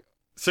as like.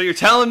 So you're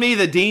telling me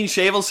the Dean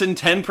Shavelson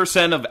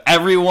 10% of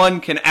everyone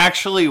can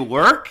actually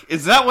work?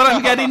 Is that what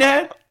I'm getting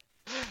at?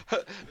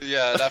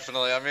 Yeah,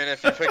 definitely. I mean,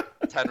 if you pick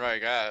 10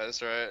 right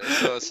guys, right?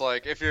 So it's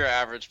like if your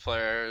average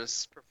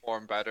players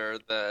perform better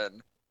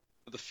than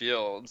the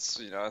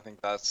fields, I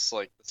think that's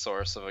like the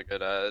source of a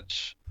good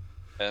edge.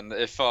 And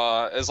if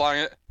as long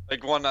as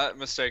like one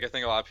mistake I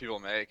think a lot of people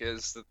make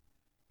is that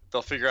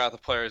they'll figure out the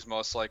players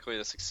most likely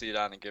to succeed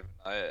on a given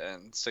night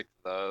and stick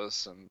to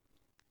those. And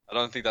I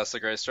don't think that's a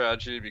great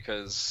strategy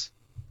because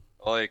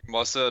like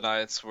most of the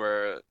nights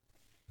where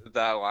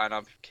that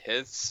lineup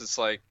hits, it's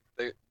like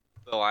the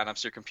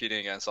lineups you're competing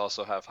against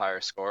also have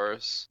higher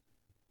scores.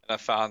 And I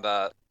found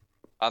that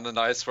on the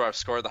nights where I've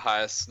scored the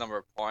highest number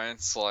of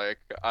points, like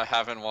I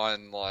haven't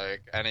won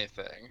like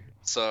anything.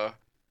 So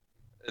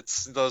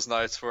it's those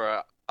nights where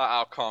an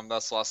outcome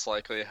that's less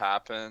likely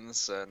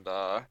happens, and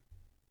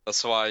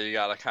that's why you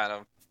gotta kind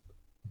of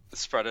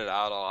spread it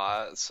out a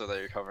lot so that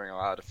you're covering a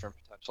lot of different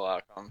potential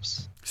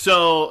outcomes.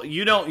 So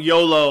you don't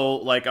YOLO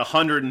like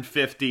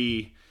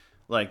 150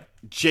 like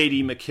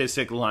J.D.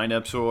 McKissick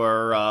lineups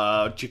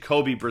or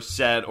Jacoby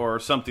Brissett or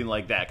something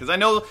like that, because I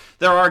know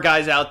there are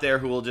guys out there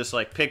who will just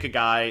like pick a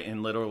guy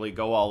and literally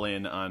go all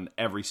in on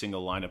every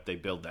single lineup they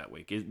build that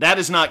week. That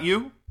is not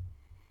you?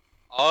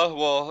 Oh,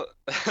 well,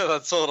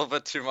 that's a little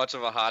bit too much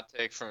of a hot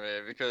take for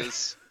me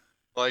because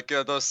like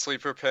those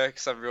sleeper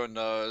picks, everyone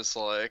knows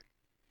like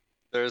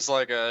there's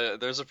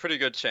a pretty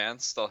good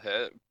chance they'll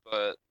hit,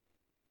 but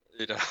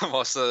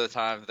most of the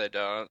time they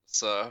don't.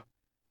 So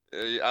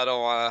I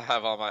don't want to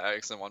have all my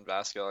eggs in one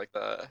basket like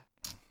that.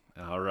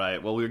 All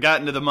right. Well, we've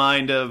gotten to the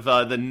mind of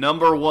the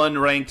number one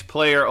ranked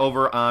player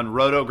over on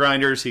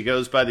RotoGrinders. He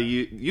goes by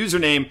the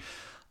username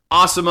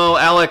Awesemo.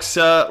 Alex,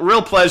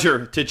 real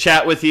pleasure to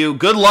chat with you.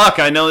 Good luck.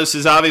 I know this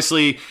is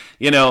obviously,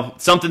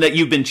 something that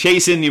you've been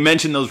chasing. You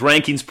mentioned those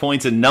rankings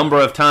points a number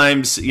of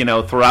times,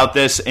 throughout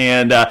this,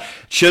 and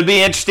should be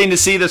interesting to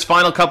see this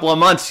final couple of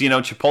months.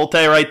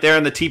 Chipotle right there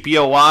in the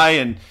TPOY,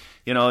 and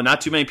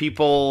not too many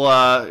people,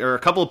 or a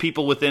couple of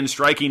people within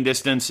striking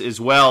distance as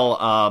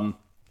well,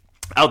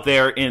 out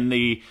there in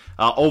the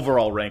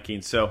overall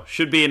rankings. So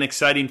should be an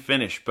exciting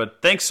finish.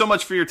 But thanks so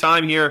much for your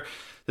time here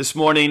this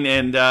morning,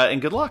 and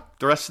good luck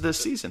the rest of this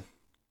season.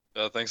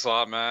 Thanks a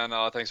lot, man.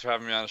 Thanks for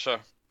having me on the show.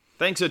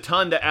 Thanks a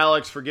ton to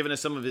Alex for giving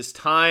us some of his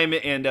time.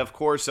 And of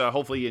course,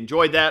 hopefully you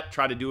enjoyed that.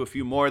 Try to do a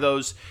few more of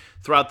those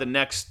throughout the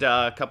next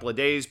couple of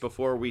days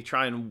before we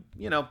try and,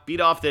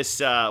 beat off this,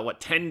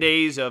 10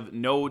 days of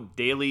no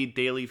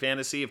daily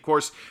fantasy. Of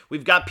course,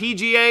 we've got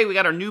PGA. We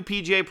got our new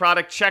PGA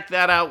product. Check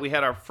that out. We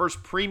had our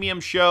first premium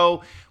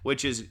show,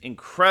 which is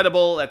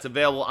incredible. That's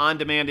available on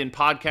demand in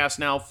podcast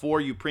now for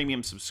you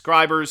premium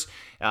subscribers.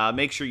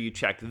 Make sure you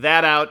check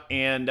that out.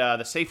 And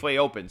the Safeway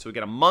Open. So we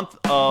got a month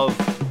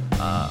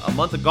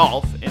of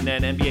golf, and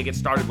then NBA gets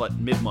started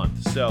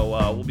mid-month. So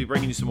we'll be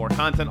bringing you some more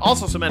content.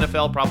 Also some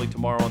NFL probably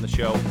tomorrow on the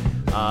show.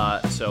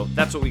 So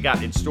that's what we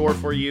got in store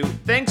for you.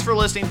 Thanks for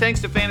listening.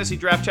 Thanks to Fantasy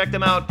Draft. Check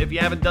them out if you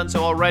haven't done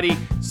so already.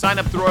 Sign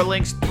up through our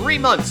links. 3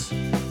 months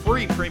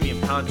free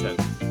premium content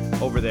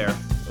over there.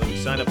 So you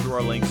sign up through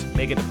our links,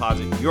 make a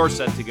deposit. You're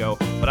set to go.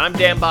 But I'm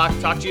Dan Bach.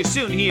 Talk to you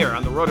soon here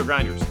on the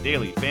RotoGrinders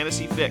Daily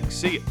Fantasy Fix.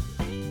 See you.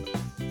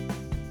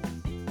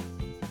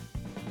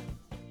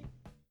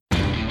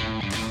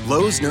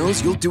 Lowe's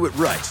knows you'll do it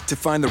right to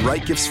find the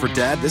right gifts for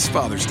Dad this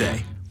Father's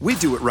Day. We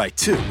do it right,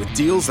 too, with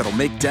deals that'll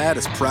make Dad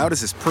as proud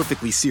as his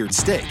perfectly seared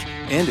steak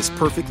and his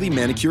perfectly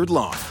manicured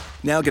lawn.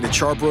 Now get a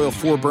Charbroil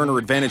 4-burner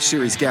Advantage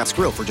Series gas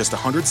grill for just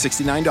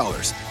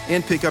 $169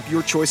 and pick up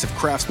your choice of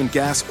Craftsman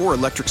gas or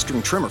electric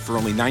string trimmer for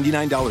only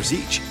 $99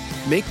 each.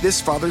 Make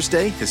this Father's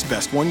Day his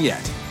best one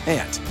yet.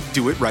 And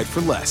do it right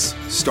for less.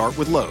 Start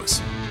with Lowe's.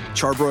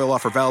 Charbroil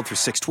offer valid through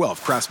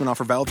 6/12. Craftsman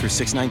offer valid through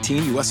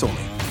 6/19, U.S.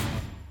 only.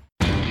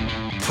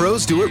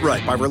 Pros do it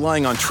right by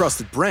relying on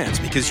trusted brands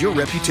because your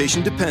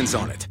reputation depends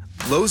on it.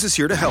 Lowe's is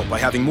here to help by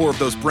having more of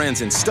those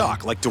brands in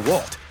stock, like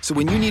DeWalt. So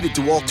when you need a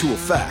DeWalt tool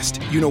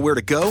fast, you know where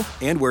to go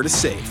and where to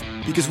save.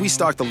 Because we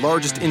stock the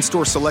largest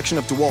in-store selection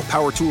of DeWalt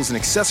power tools and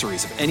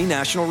accessories of any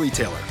national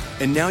retailer.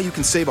 And now you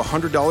can save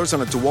 $100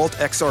 on a DeWalt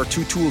XR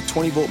 2-tool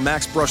 20-volt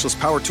max brushless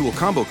power tool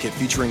combo kit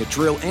featuring a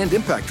drill and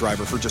impact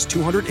driver for just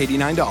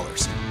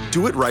 $289.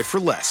 Do it right for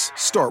less.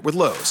 Start with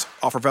Lowe's.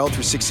 Offer valid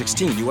through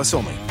 6/16, U.S.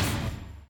 only.